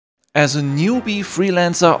As a newbie,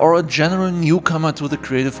 freelancer or a general newcomer to the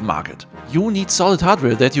creative market, you need solid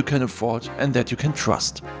hardware that you can afford and that you can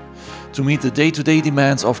trust. To meet the day-to-day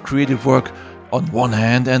demands of creative work on one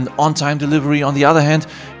hand and on-time delivery on the other hand,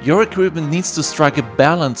 your equipment needs to strike a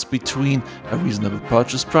balance between a reasonable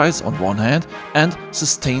purchase price on one hand and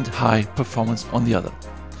sustained high performance on the other.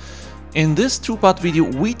 In this two-part video,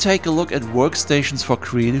 we take a look at workstations for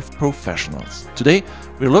creative professionals. Today,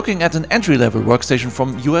 we're looking at an entry-level workstation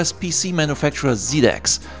from US PC manufacturer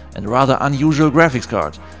Xidax and a rather unusual graphics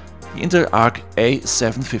card, the Intel Arc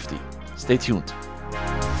A750. Stay tuned.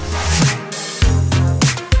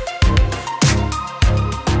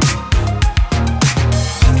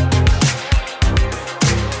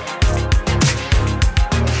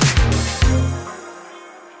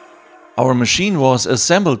 Our machine was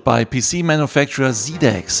assembled by PC manufacturer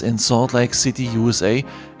Xidax in Salt Lake City, USA,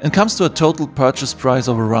 and comes to a total purchase price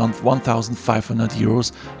of around 1,500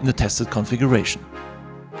 euros in the tested configuration.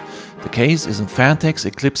 The case is in Fantex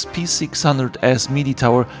Eclipse P600S MIDI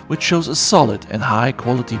tower, which shows a solid and high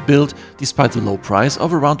quality build despite the low price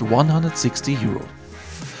of around 160 euro.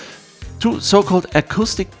 Two so-called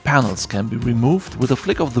acoustic panels can be removed with a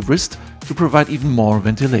flick of the wrist to provide even more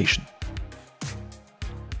ventilation.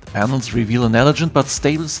 Panels reveal an elegant but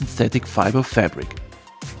stable synthetic fiber fabric.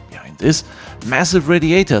 Behind this, massive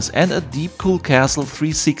radiators and a deep cool Castle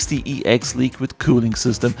 360EX liquid cooling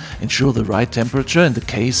system ensure the right temperature in the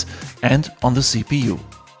case and on the CPU.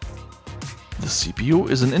 The CPU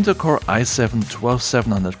is an Intel Core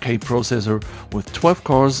i7-12700K processor with 12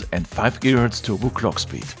 cores and 5 GHz turbo clock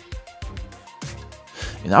speed.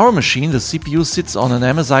 In our machine, the CPU sits on an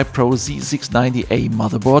MSI Pro Z690A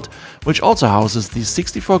motherboard, which also houses the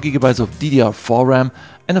 64GB of DDR4 RAM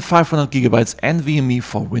and a 500GB NVMe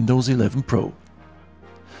for Windows 11 Pro.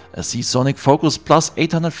 A Seasonic Focus plus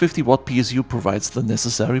 850W PSU provides the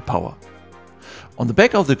necessary power. On the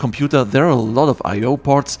back of the computer there are a lot of I/O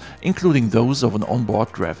ports, including those of an onboard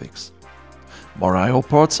graphics. More I/O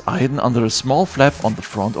ports are hidden under a small flap on the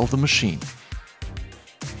front of the machine.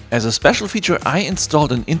 As a special feature, I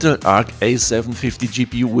installed an Intel Arc A750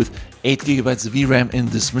 GPU with 8GB VRAM in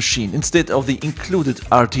this machine, instead of the included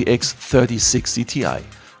RTX 3060 Ti.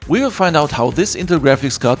 We will find out how this Intel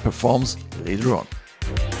graphics card performs later on.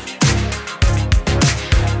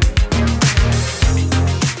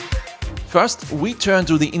 First, we turn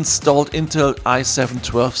to the installed Intel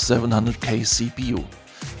i7-12700K CPU.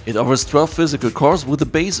 It offers 12 physical cores with a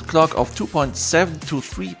base clock of 2.7 to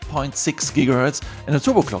 3.6 GHz and a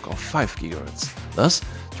turbo clock of 5 GHz. Thus,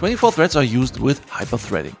 24 threads are used with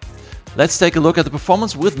hyper-threading. Let's take a look at the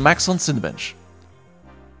performance with Maxon Cinebench.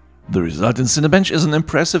 The result in Cinebench is an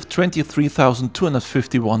impressive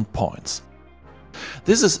 23,251 points.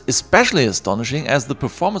 This is especially astonishing as the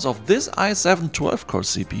performance of this i7 12-core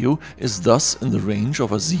CPU is thus in the range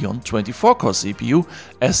of a Xeon 24-core CPU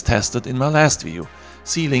as tested in my last video.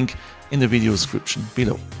 See link in the video description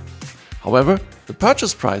below. However, the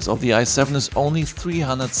purchase price of the i7 is only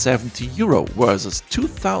 370 euro versus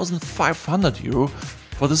 2,500 euro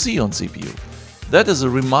for the Xeon CPU. That is a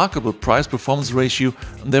remarkable price-performance ratio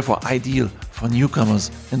and therefore ideal for newcomers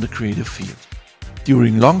in the creative field.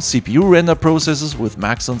 During long CPU render processes with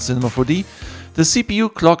Maxon Cinema 4D, the CPU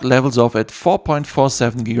clock levels off at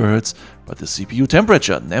 4.47 GHz, but the CPU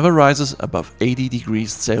temperature never rises above 80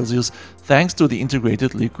 degrees Celsius thanks to the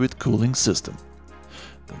integrated liquid cooling system.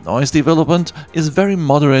 The noise development is very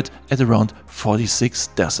moderate at around 46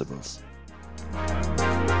 decibels.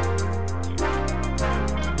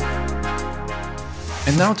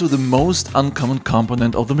 And now to the most uncommon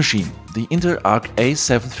component of the machine, the Intel Arc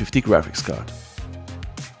A750 graphics card.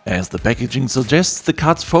 As the packaging suggests, the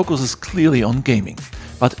card's focus is clearly on gaming.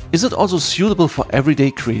 But is it also suitable for everyday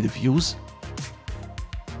creative use?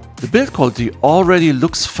 The build quality already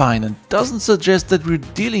looks fine and doesn't suggest that we're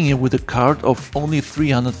dealing here with a card of only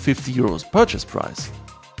 350 euros purchase price.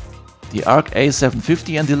 The Arc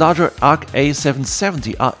A750 and the larger Arc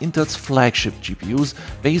A770 are Intel's flagship GPUs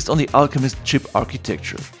based on the Alchemist chip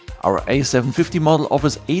architecture. Our A750 model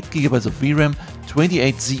offers 8GB of VRAM,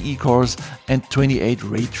 28 ZE cores and 28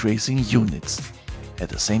 ray tracing units. At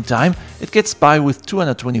the same time, it gets by with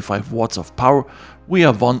 225 watts of power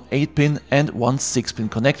via one 8-pin and one 6-pin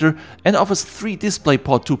connector and offers 3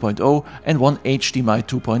 DisplayPort 2.0 and one HDMI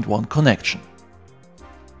 2.1 connection.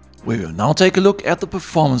 We will now take a look at the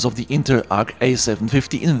performance of the Intel Arc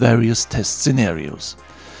A750 in various test scenarios.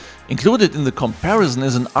 Included in the comparison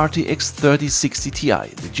is an RTX 3060 Ti,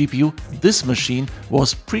 the GPU this machine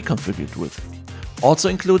was pre-configured with. Also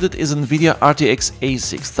included is Nvidia RTX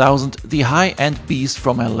A6000, the high-end beast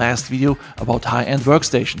from my last video about high-end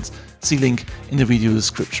workstations. See link in the video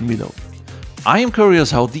description below. I am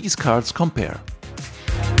curious how these cards compare.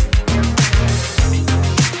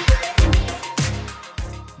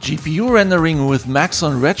 GPU rendering with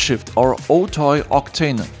Maxon Redshift or Otoy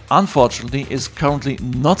Octane unfortunately is currently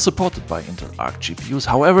not supported by Intel Arc GPUs.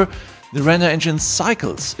 However, the render engine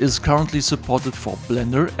Cycles is currently supported for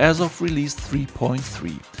Blender as of release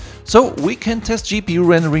 3.3. So we can test GPU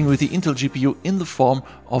rendering with the Intel GPU in the form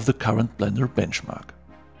of the current Blender benchmark.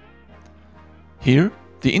 Here,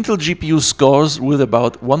 the Intel GPU scores with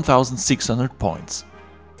about 1600 points.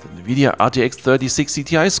 The Nvidia RTX 3060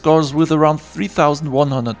 Ti scores with around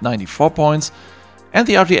 3194 points, and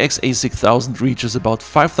the RTX A6000 reaches about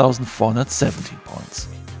 5417 points.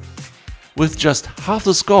 With just half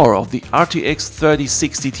the score of the RTX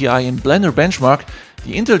 3060 Ti in Blender benchmark,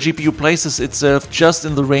 the Intel GPU places itself just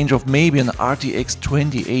in the range of maybe an RTX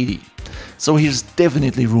 2080. So here's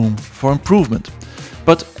definitely room for improvement.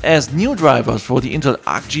 But as new drivers for the Intel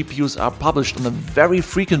Arc GPUs are published on a very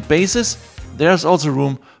frequent basis, there's also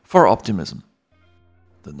room for optimism.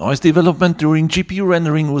 The noise development during GPU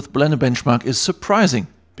rendering with Blender benchmark is surprising,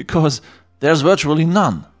 because there's virtually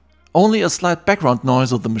none. Only a slight background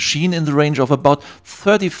noise of the machine in the range of about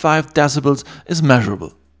 35 decibels is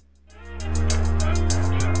measurable.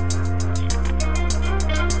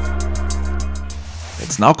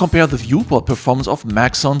 Let's now compare the Viewport performance of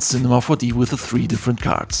Maxon Cinema 4D with the 3 different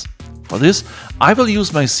cards. For this, I will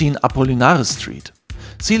use my scene Apollinaris Street.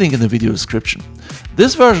 See link in the video description.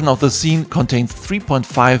 This version of the scene contains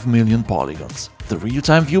 3.5 million polygons. The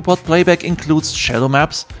real-time viewport playback includes shadow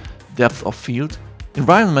maps, depth of field,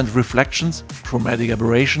 environment reflections, chromatic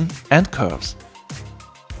aberration, and curves.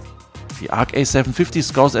 The Arc A750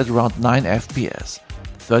 scores at around 9 FPS,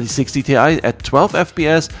 the 3060 Ti at 12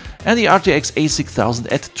 FPS, and the RTX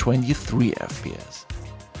A6000 at 23 FPS.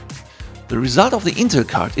 The result of the Intel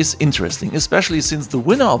card is interesting, especially since the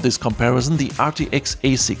winner of this comparison, the RTX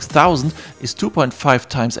A6000, is 2.5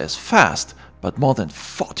 times as fast, but more than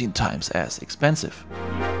 14 times as expensive.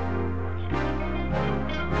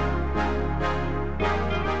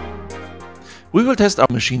 We will test our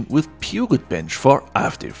machine with PugetBench for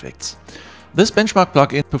After Effects. This benchmark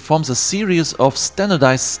plugin performs a series of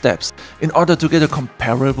standardized steps in order to get a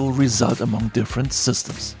comparable result among different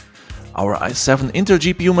systems. Our i7 Intel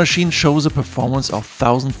GPU machine shows a performance of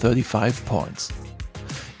 1035 points.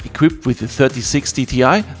 Equipped with the 3060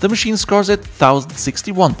 Ti, the machine scores at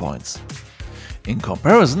 1061 points. In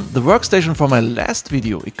comparison, the workstation from my last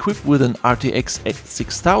video, equipped with an RTX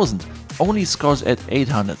A6000, only scores at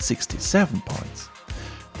 867 points.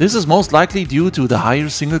 This is most likely due to the higher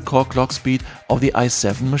single-core clock speed of the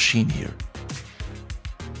i7 machine here.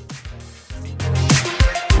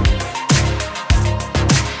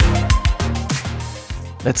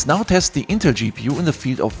 Let's now test the Intel GPU in the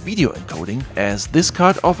field of video encoding, as this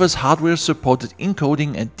card offers hardware-supported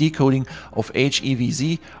encoding and decoding of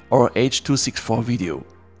HEVC or H.264 video.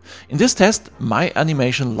 In this test, my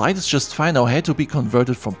animation Light is Just Fine now had to be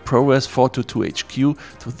converted from ProRes 422 HQ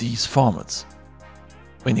to these formats.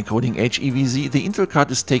 When encoding HEVC, the Intel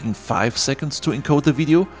card is taking 5 seconds to encode the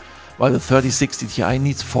video, while the 3060 Ti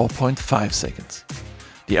needs 4.5 seconds.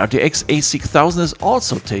 The RTX A6000 is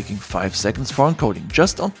also taking 5 seconds for encoding,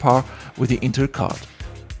 just on par with the Intel card.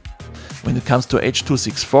 When it comes to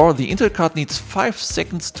H.264, the Intel card needs 5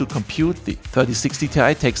 seconds to compute, the 3060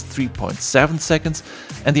 Ti takes 3.7 seconds,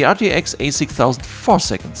 and the RTX A6000 4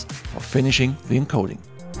 seconds for finishing the encoding.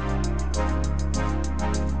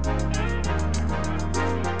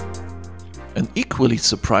 An equally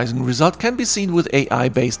surprising result can be seen with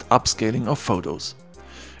AI-based upscaling of photos.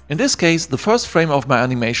 In this case, the first frame of my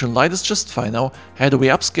animation Light is Just Fine now had to be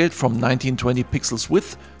upscaled from 1920 pixels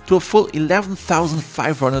width to a full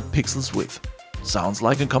 11,500 pixels width. Sounds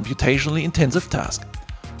like a computationally intensive task.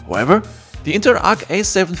 However, the Intel Arc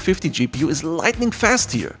A750 GPU is lightning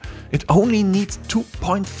fast here. It only needs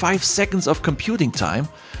 2.5 seconds of computing time,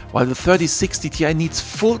 while the 3060 Ti needs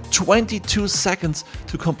full 22 seconds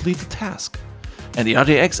to complete the task. And the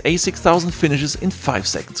RTX A6000 finishes in 5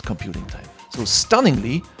 seconds computing time. So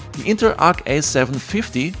stunningly, the Intel Arc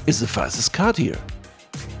A750 is the fastest card here.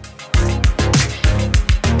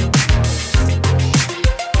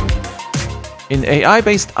 In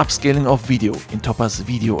AI-based upscaling of video in Topaz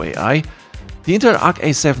Video AI, the Intel Arc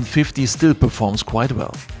A750 still performs quite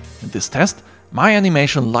well. In this test, my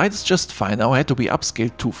animation Light is Just Fine now had to be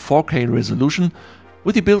upscaled to 4K resolution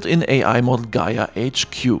with the built-in AI model Gaia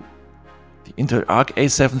HQ. The Intel Arc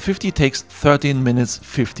A750 takes 13 minutes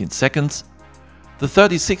 15 seconds. The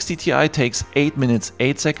 3060 Ti takes 8 minutes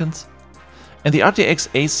 8 seconds, and the RTX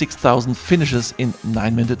A6000 finishes in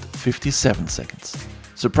 9 minutes 57 seconds.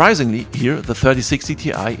 Surprisingly, here the 3060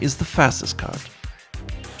 Ti is the fastest card.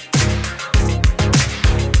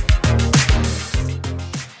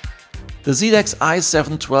 The Xidax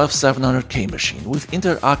i7-12700K machine with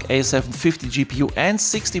Intel Arc A750 GPU and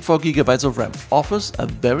 64GB of RAM offers a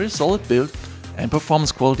very solid build and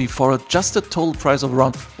performance quality for a adjusted total price of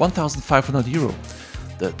around €1,500.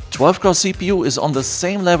 The 12-core CPU is on the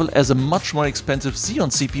same level as a much more expensive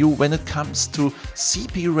Xeon CPU when it comes to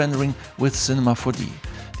CPU rendering with Cinema 4D.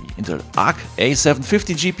 The Intel Arc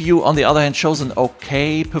A750 GPU on the other hand shows an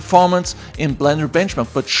okay performance in Blender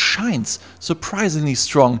benchmark, but shines surprisingly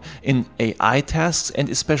strong in AI tasks and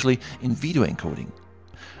especially in video encoding.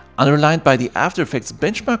 Underlined by the After Effects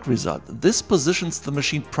benchmark result, this positions the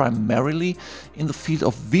machine primarily in the field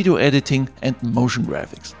of video editing and motion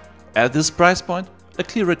graphics. At this price point, a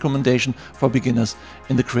clear recommendation for beginners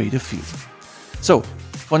in the creative field. So,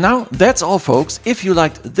 for now, that's all folks. If you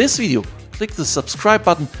liked this video, click the subscribe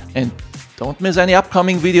button and don't miss any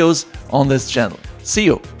upcoming videos on this channel. See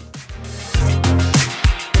you!